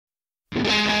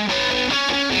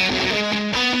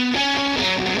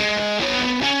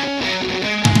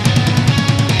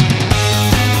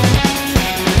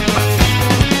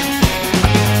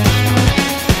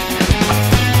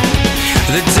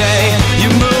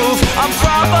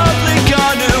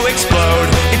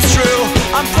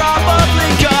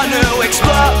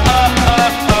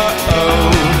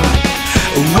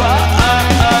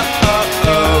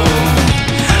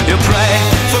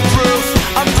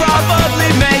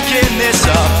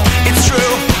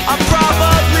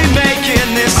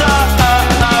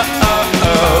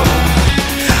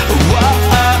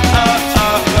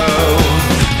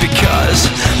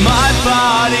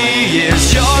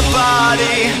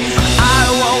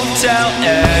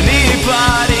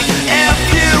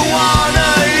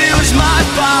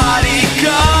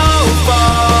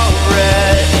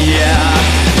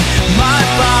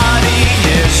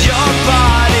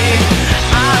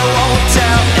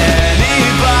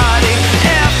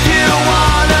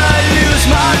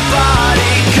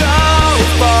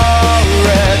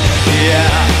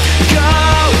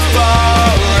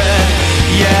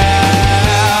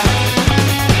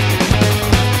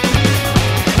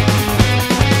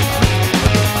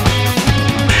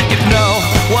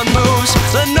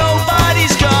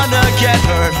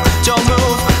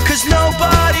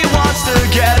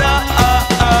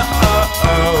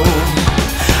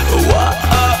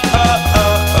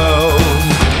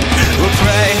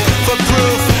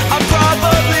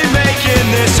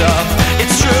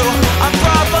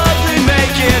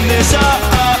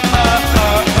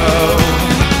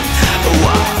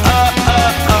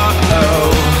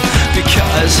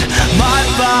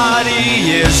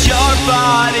body is your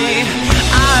body.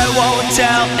 I won't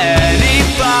tell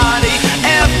anybody.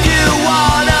 If you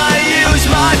wanna use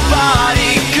my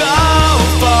body, go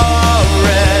for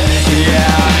it,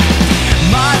 yeah.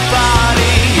 My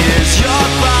body is your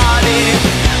body.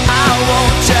 I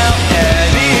won't tell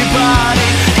anybody.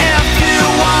 If you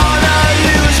wanna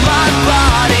use my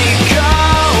body, go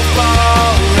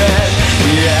for it,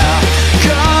 yeah.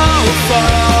 Go for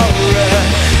it,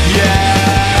 yeah.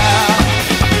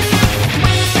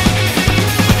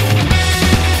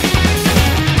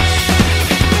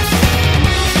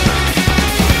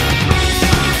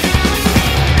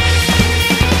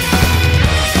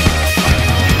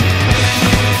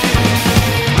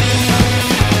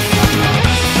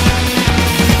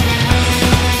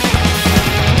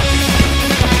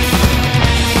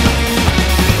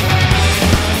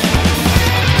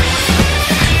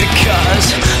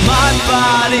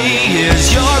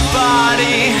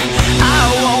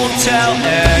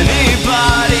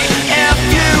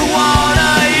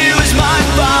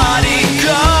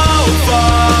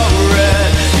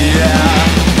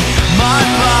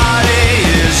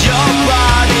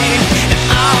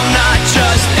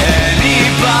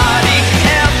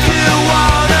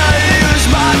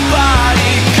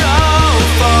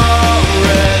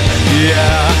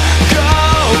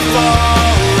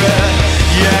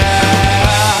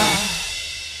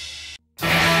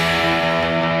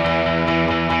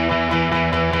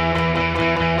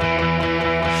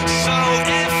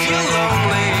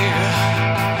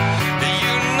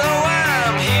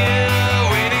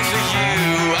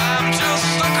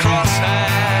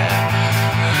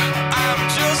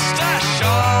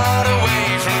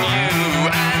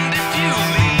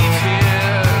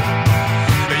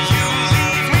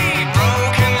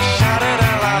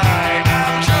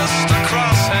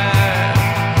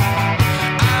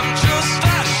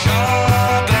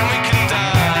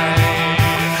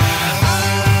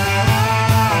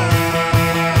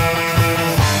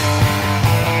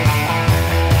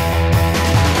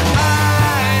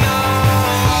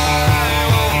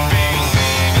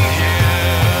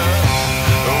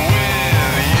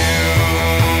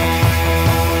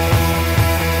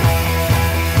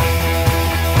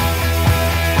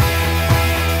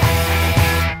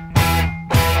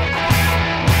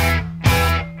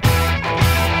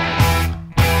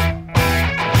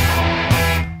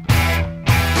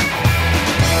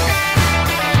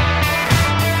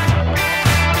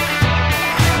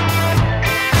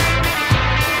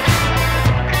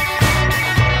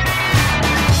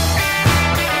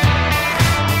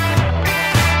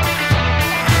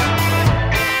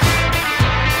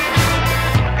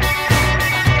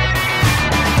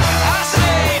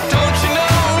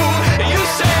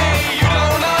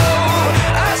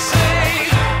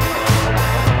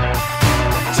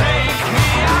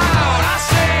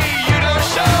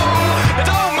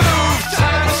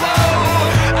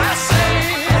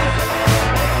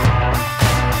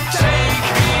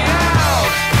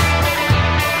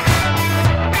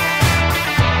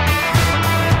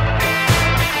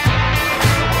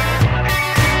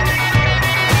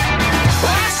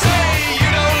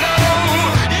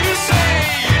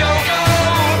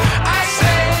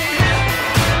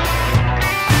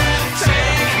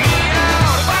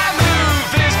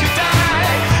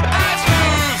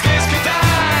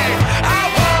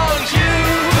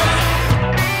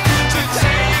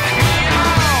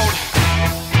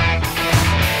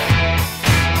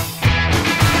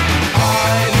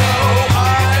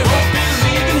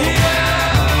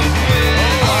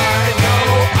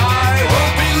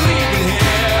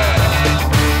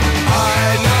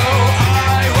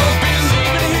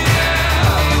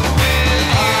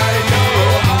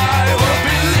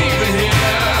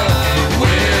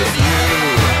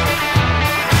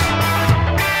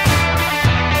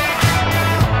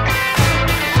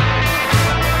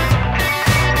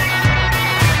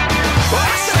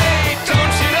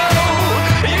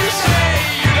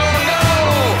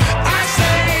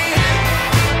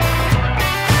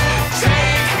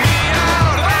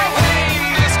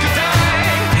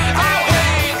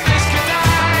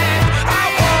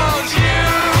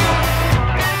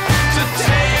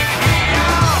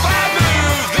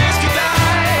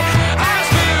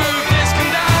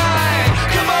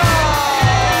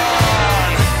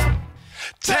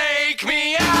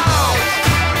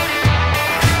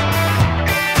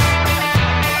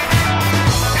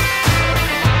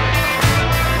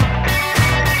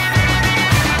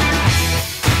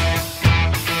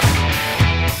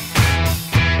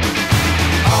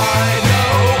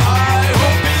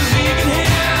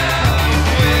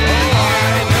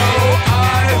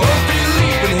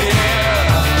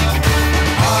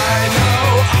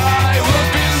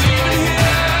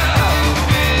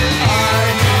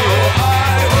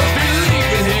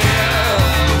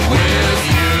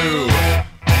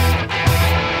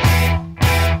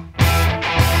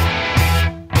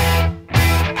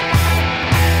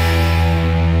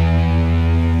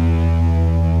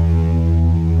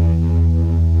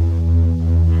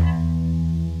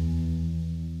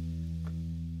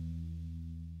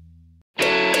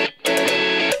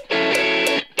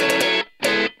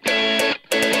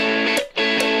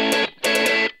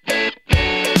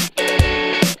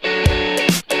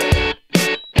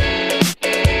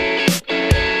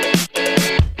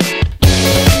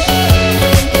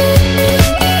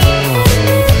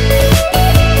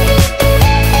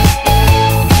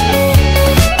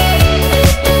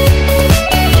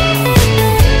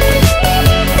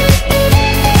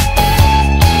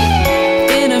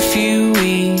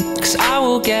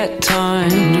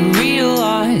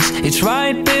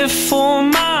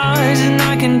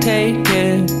 can take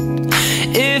it.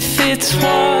 If it's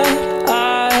what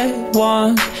I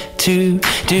want to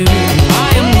do, I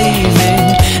am leaving,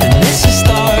 and this is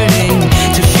starting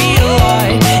to feel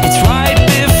like it's right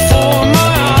before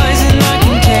my eyes, and I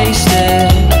can taste it.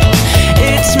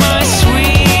 It's my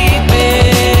sweet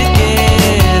beginning.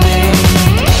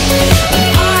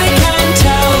 I can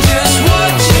tell just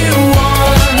what you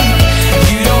want.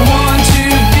 You don't want to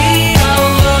be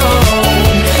alone.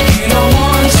 You don't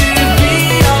want to be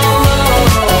alone.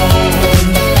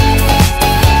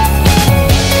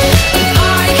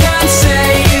 I can say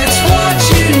it's what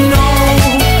you know,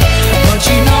 but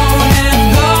you know it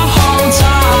the whole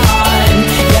time.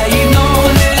 Yeah, you know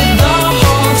it the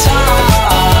whole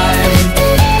time.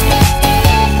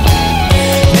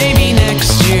 Maybe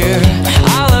next year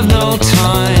I'll have no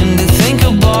time to think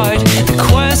about the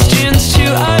questions to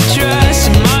address.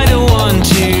 Am I the one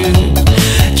to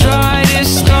try to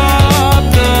stop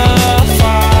the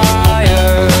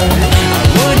fire? I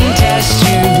wouldn't test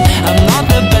you, I'm not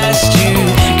the best you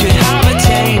could have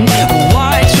attained.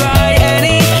 Why try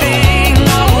anything?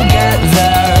 I will get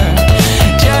there.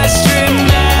 Just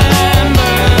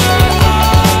remember,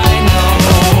 I know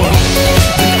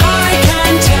that I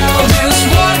can tell just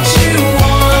what you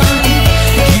want.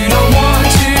 You don't want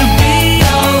to be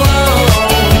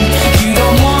alone. You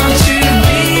don't want to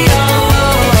be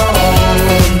alone.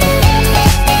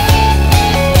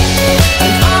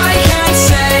 And I can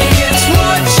say it's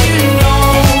what you know,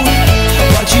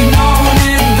 but you know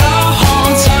it the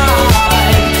whole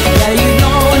time. Yeah, you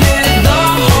know it the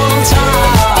whole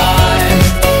time.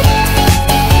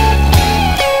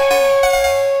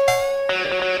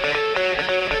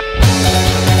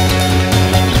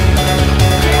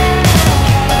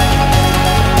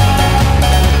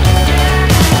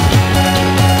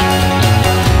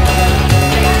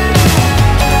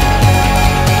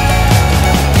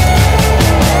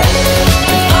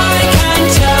 I can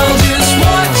tell just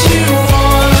what you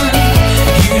want.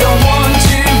 You don't want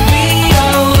to be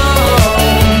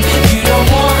alone. You don't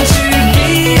want to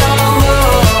be alone.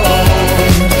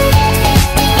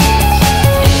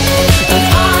 And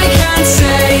I can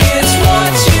say it's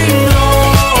what you know,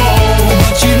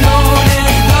 but you know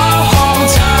it the whole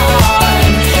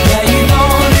time. Yeah, you know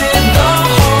it the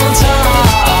whole time.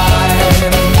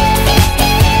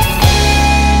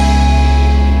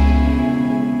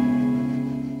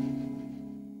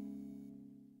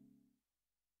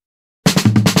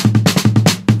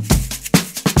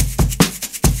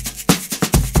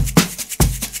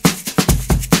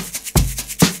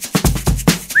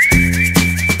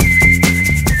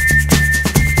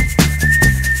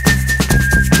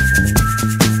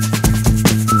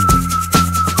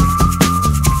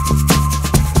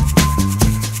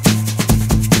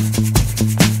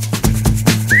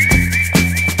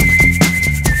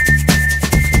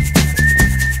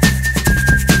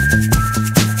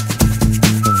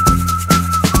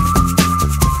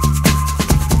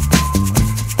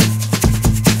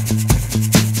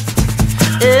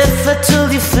 If I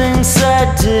told you things I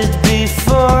did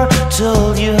before,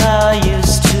 told you how I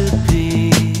used to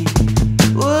be,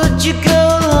 would you go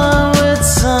along with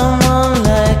someone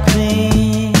like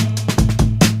me?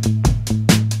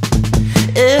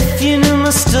 If you knew my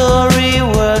story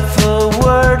word for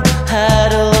word,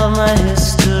 had all of my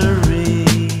history,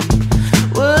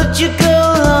 would you go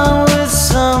along with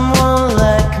someone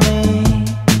like me?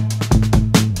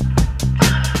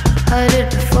 I did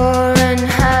before and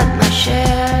had my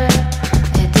share.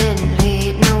 It didn't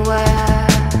lead nowhere.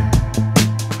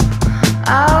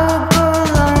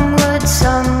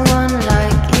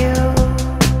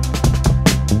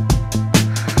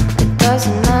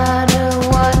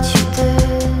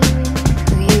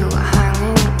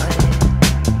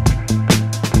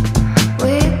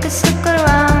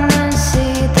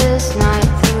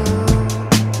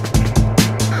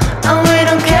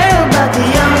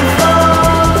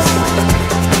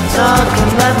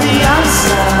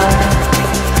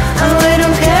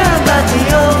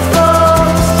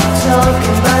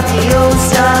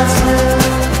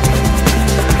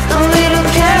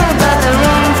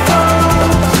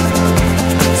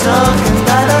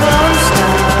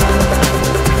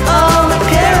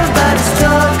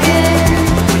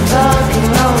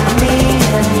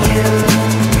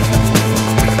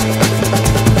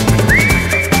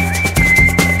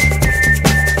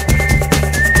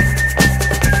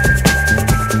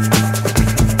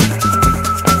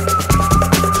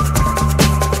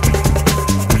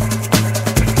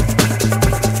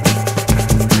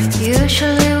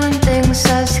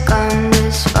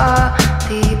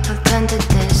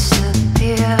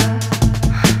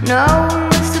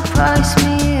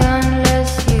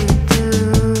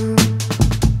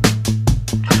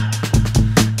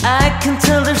 I can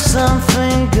tell there's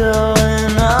something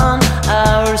going on.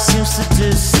 Ours seems to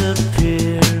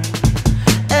disappear.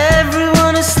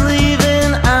 Everyone is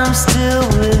leaving, I'm still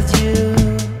with you.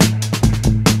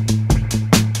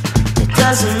 It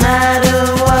doesn't matter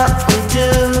what we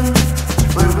do,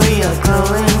 where we are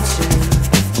going to.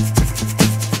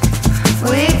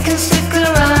 We can stick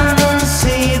around and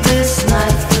see this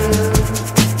night through.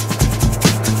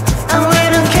 And we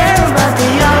don't care about the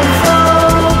young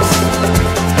folks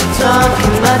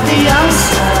talking about the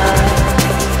outside.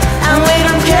 And we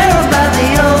don't care about the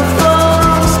old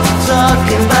folks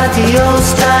talking about the old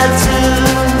style too.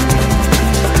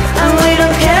 And we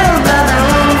don't care about our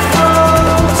own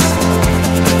folks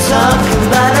talking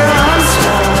about our own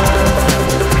style.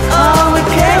 All we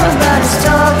care about is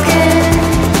talking,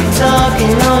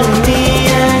 talking only me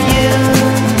and you.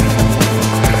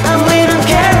 And we don't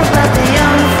care about the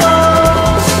young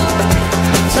folks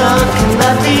talking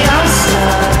about the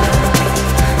outside.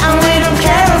 And we don't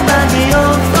care about the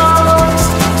old folks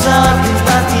talking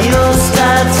about the old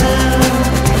style too.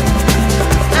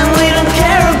 And we don't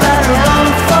care about our own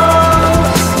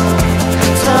folks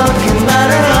talking about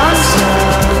our own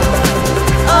style.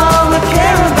 All we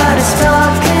care about is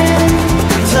talking,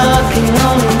 talking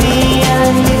only me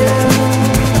and you.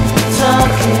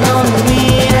 Talking only me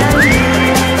and you.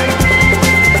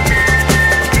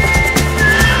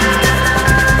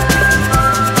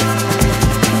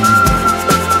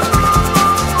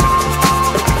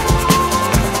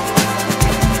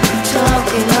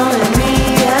 Talking only me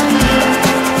and you.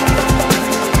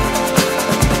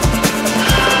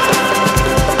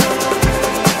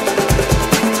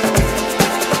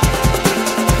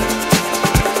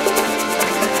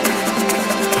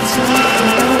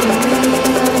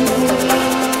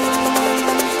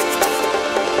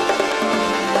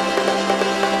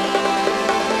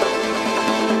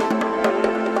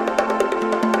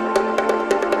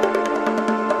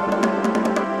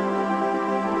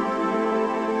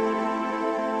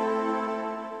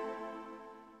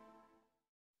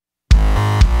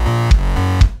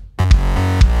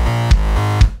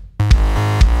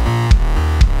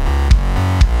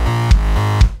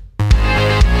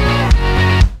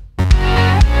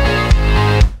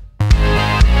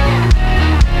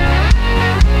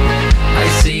 I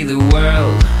see the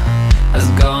world has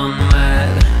gone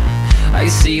mad. I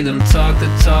see them talk the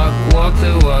talk, walk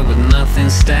the walk, but nothing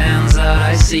stands out.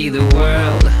 I see the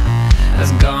world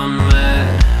has gone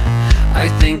mad. I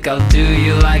think I'll do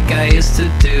you like I used to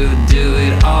do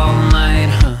it all night,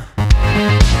 huh?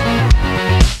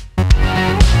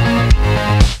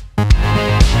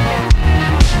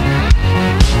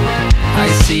 I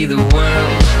see the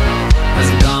world has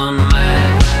gone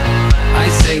mad. I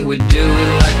say we do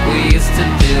it like we used to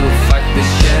do. Fuck the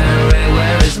charade,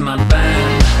 where is my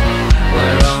band?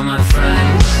 Where are all my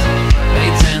friends? They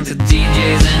turn to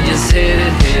DJs and just hit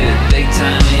it big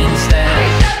time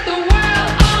instead. Set the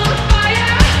world on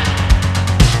fire.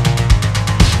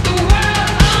 The world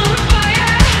on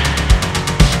fire.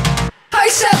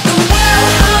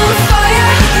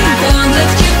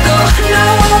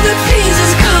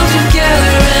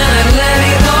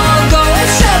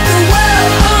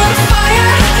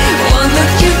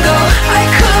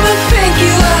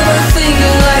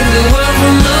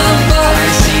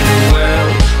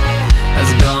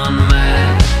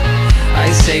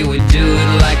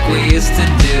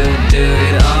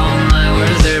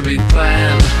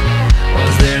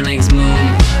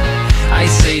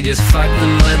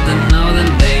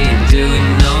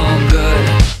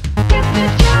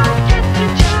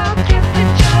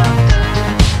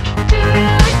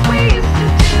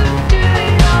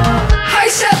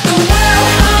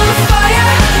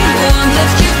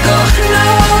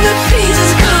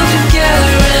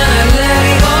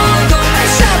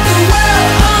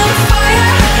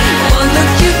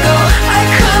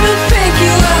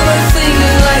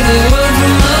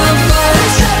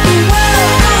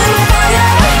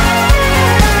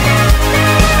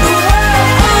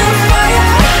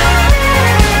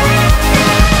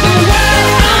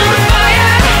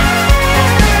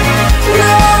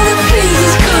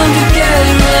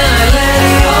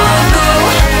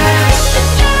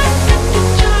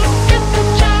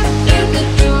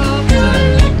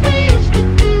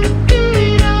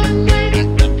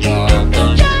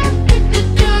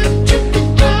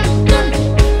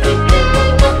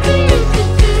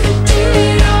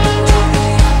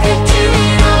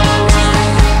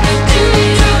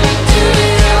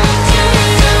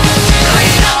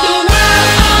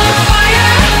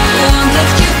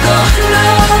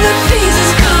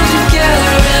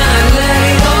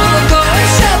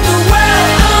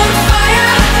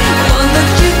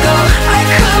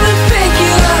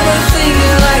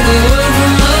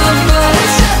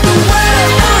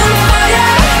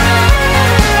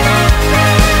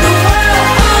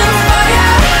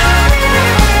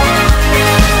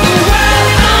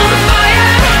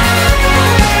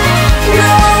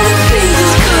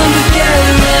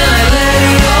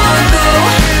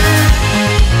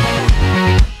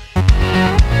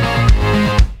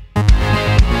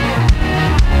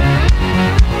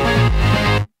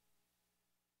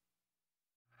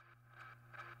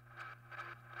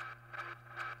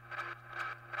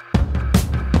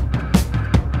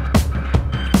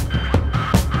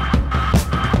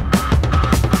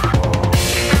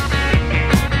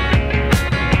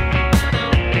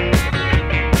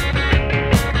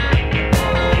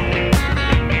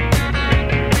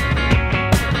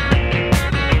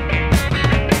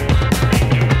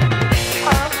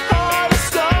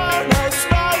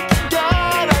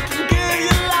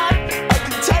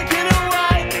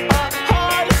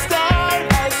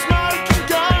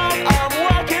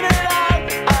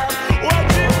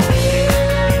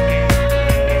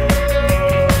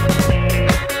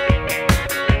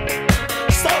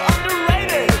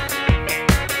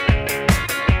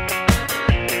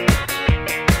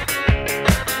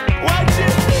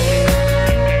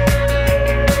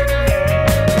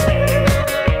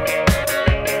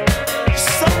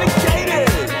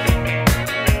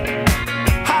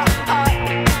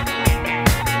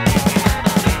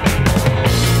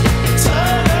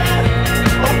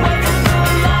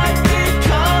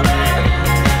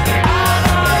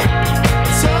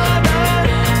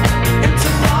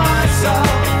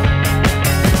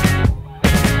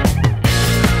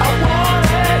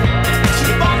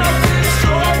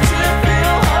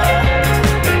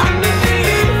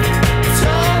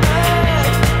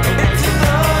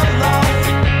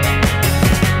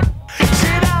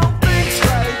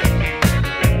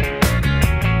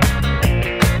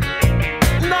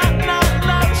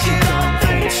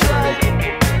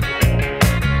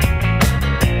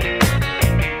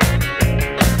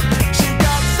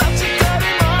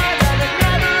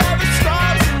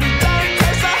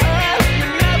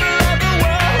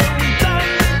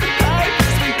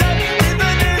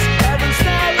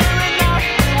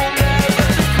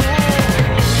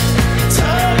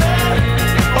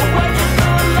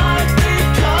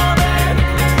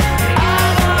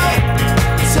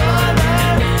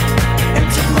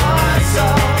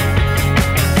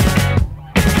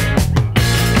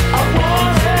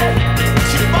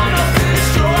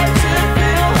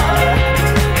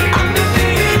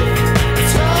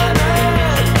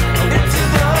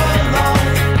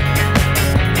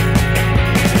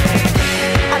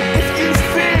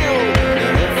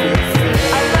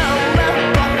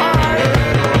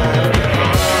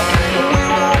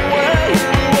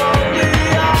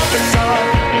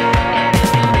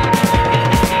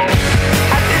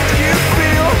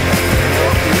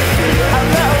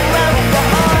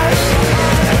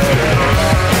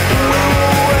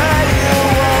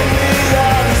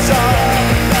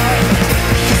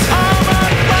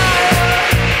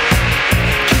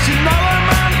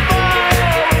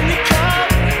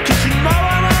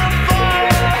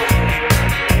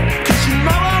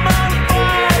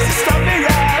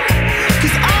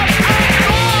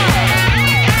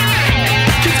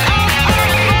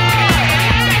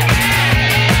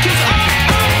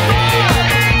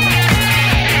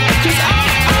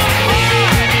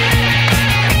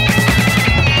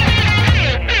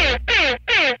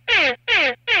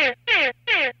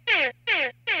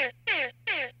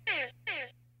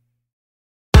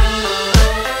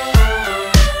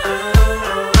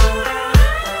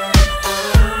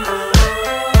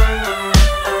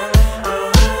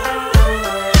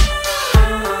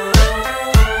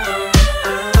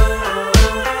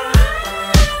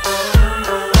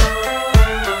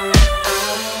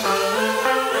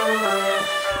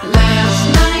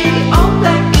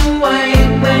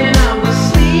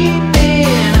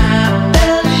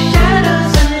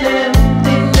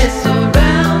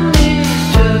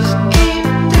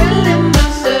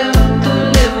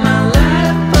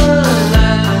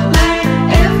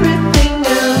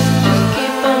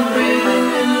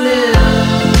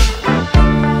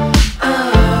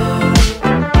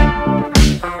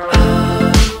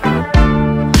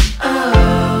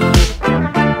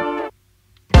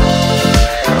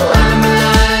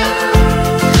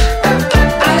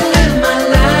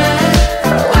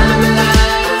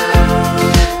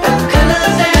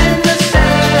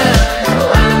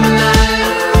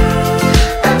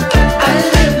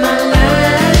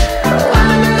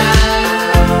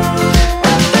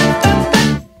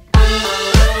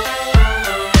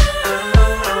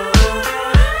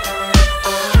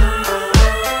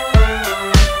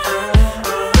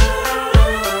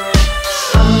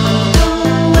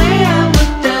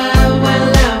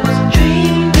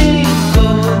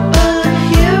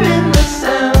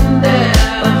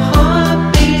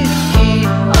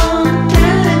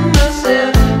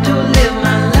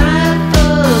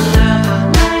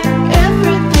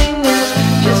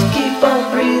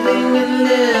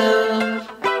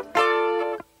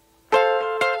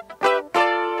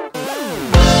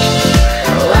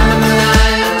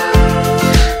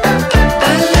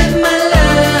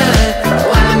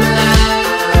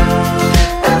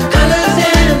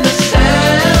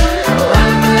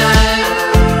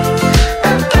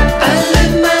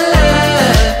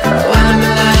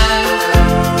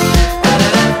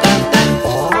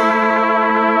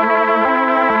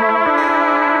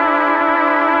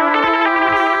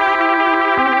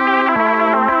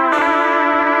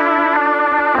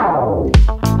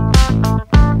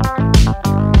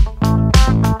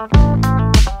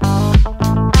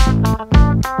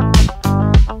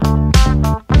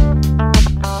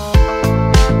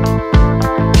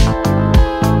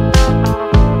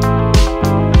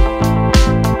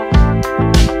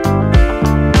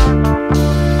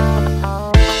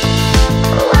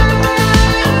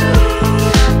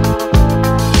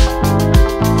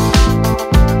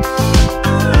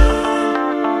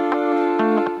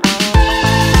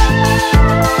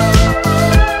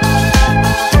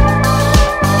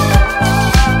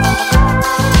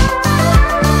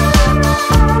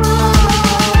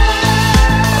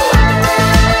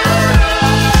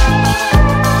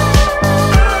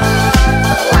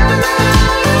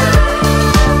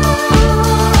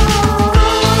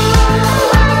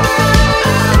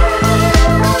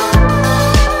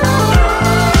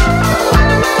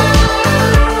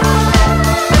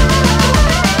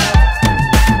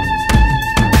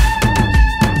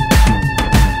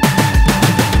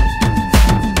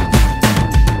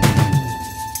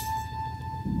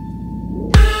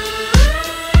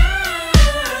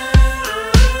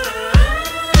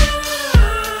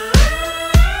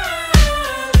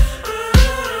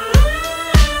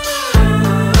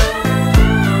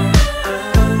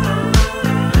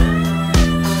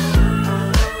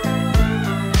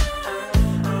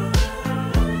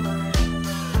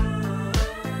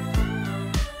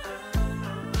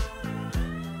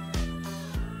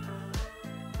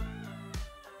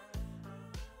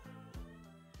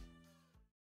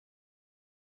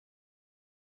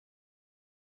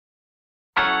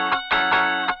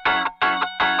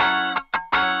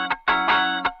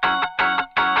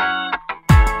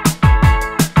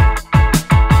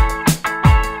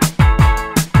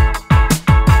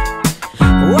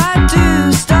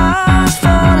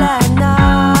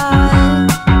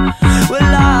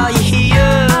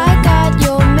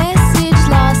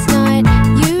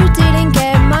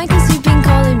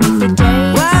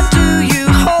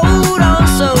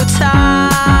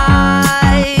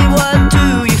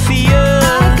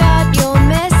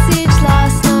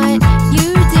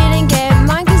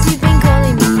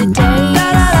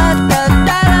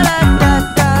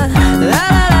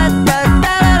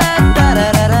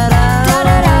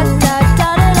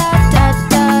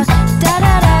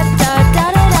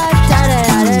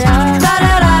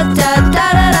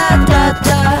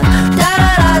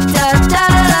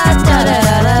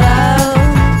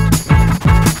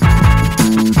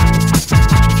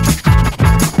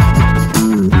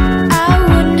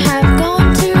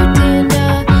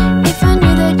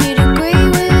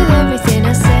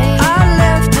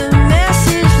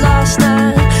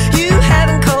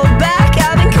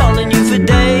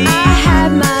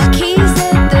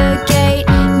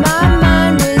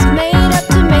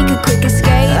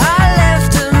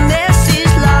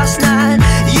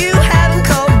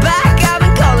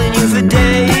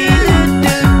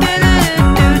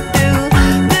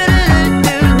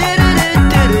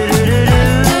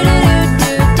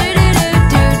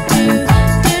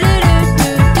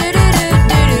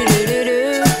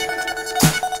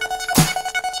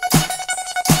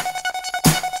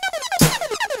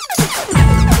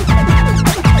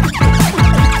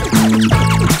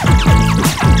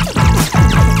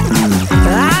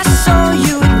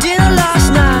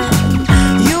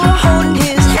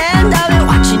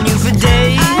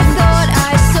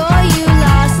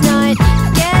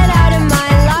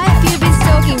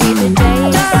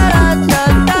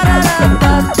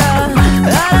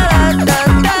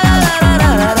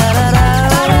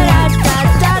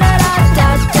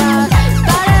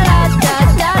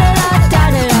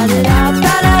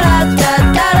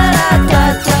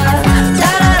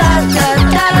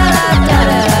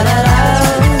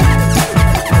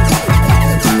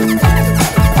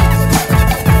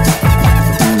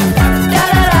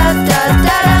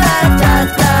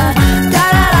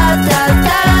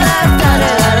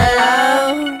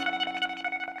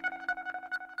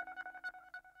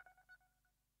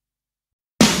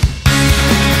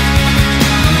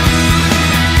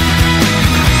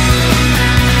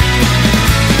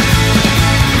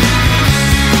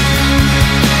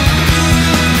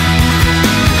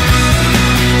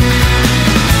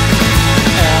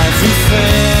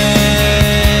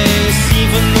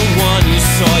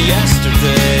 saw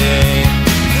yesterday,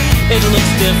 it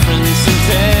looks different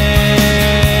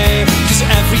today, 'cause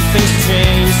everything's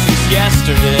changed since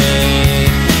yesterday,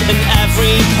 in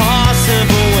every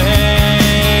possible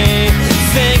way.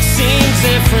 Things seem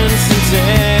different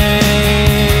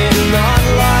today, not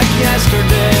like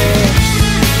yesterday.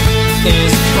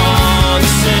 Is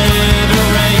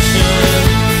consideration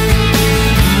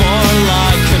more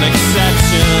like an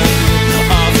exception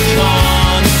of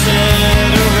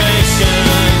consideration?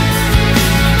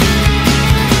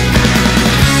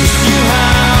 'Cause you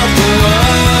have the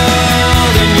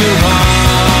world in your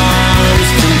arms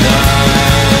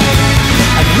tonight.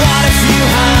 And what if you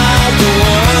had the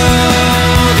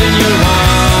world in your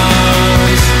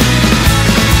arms?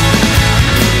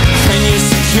 When you're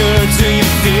secure, do you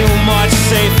feel much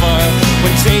safer?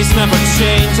 When days never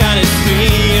change and it's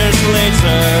 3 years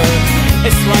later,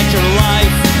 it's like your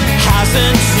life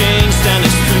hasn't changed and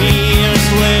it's 3 years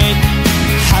late.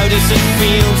 How does it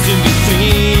feel to be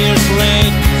 3 years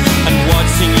late and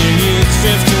watching your youth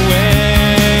drift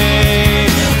away?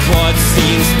 What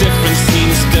seems different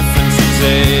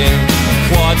today.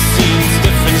 What seems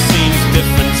different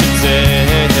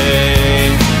today.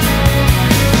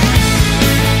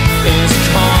 Is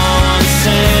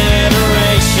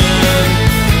consideration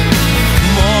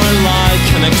more like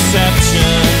an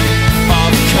exception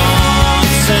of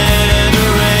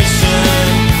consideration?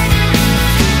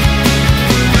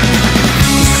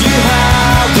 'Cause you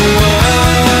have the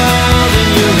world in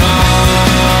your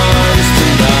arms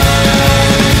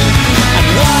tonight. And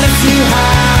what if you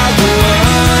had the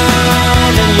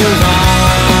world in your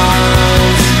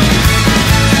arms?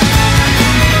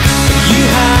 You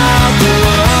have the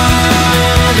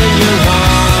world in your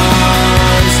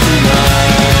arms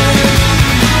tonight.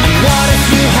 And what if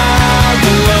you had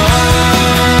the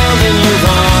world in your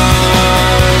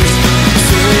arms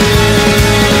tonight?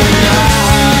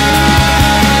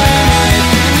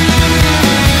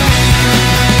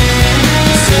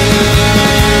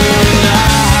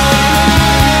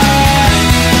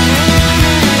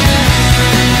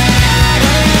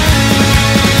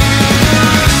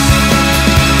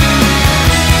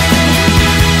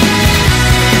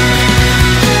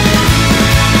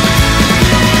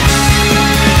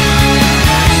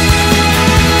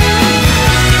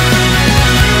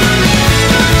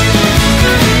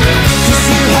 Cause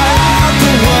you have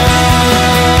the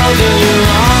world in your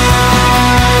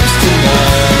arms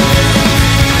tonight.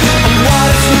 And what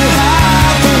if you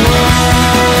had the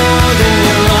world in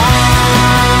your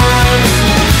arms?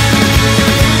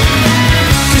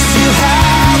 Cause you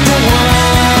have the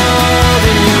world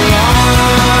in your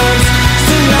arms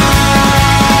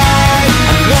tonight.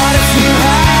 And what if you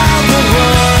had the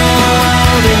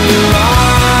world in your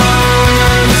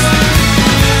arms?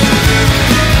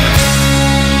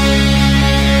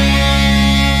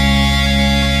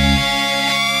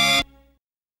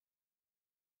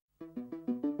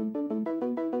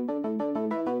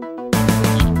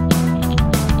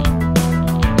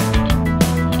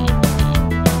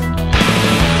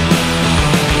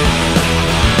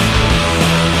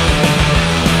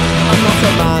 I'm not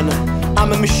a man,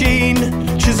 I'm a machine.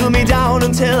 Chisel me down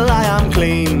until I am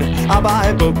clean. I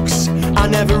buy books, I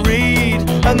never read,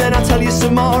 and then I tell you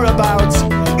some more about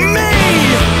me.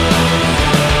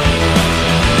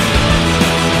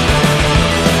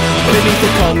 Beneath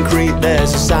the concrete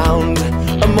there's a sound,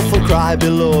 a muffled cry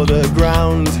below the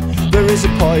ground. There is a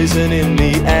poison in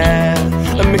the air,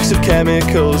 a mix of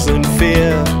chemicals and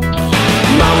fear.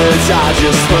 My words are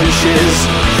just hunches,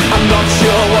 I'm not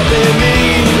sure what they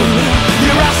mean.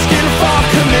 You're asking for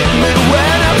commitment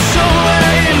when I'm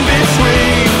somewhere in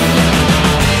between.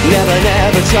 Never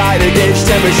try to gauge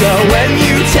temperature when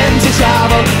you tend to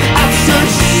travel at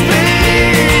such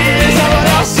speed of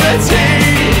velocity.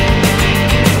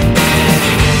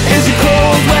 Is it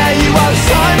cold where you are this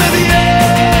time of the year?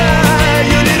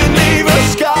 You didn't leave a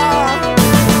scar.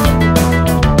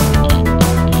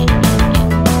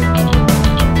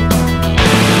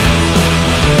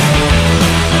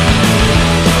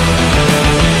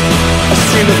 A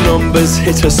stream of numbers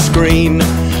hit a screen,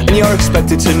 and you're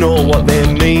expected to know what they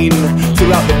mean.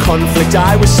 Throughout the conflict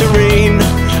I was serene,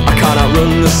 I can't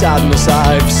outrun the sadness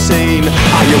I've seen.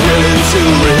 Are you willing to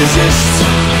resist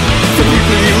the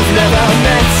people you've never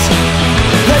met?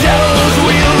 The devil's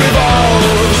wheel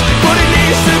revolves, but it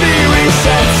needs to be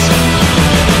reset.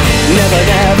 Never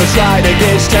try to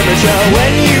gauge temperature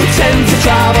when you tend to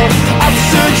travel at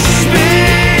such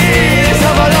speed of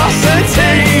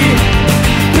velocity.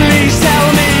 Please tell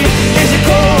me, is it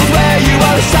cold where you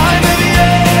are this time of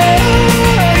year?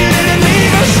 You didn't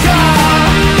leave a scar.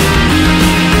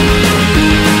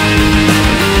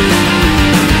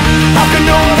 How can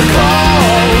no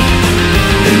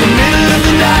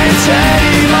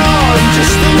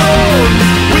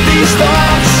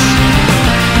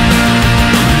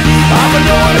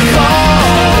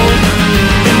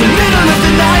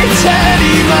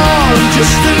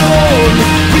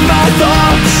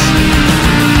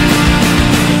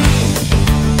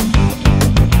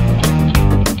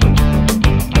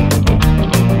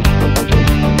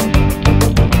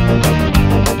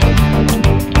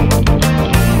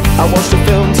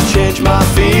film to change my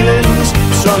feelings,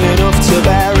 strong enough to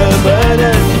bear a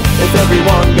burden. If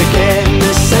everyone became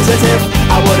this sensitive,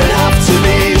 I wouldn't have to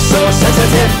be so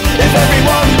sensitive. If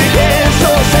everyone became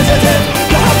so sensitive,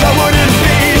 perhaps I wouldn't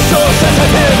be so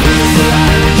sensitive. Rules are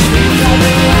right, which means I've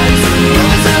been lied to.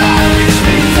 Rules are right, which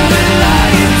means I've been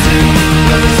lying to.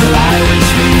 Rules are right, which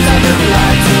means I've been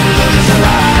lied to. Rules are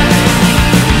right.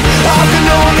 How can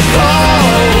no one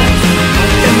call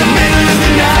in the middle of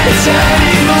the night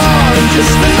anymore? I'm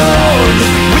just alone.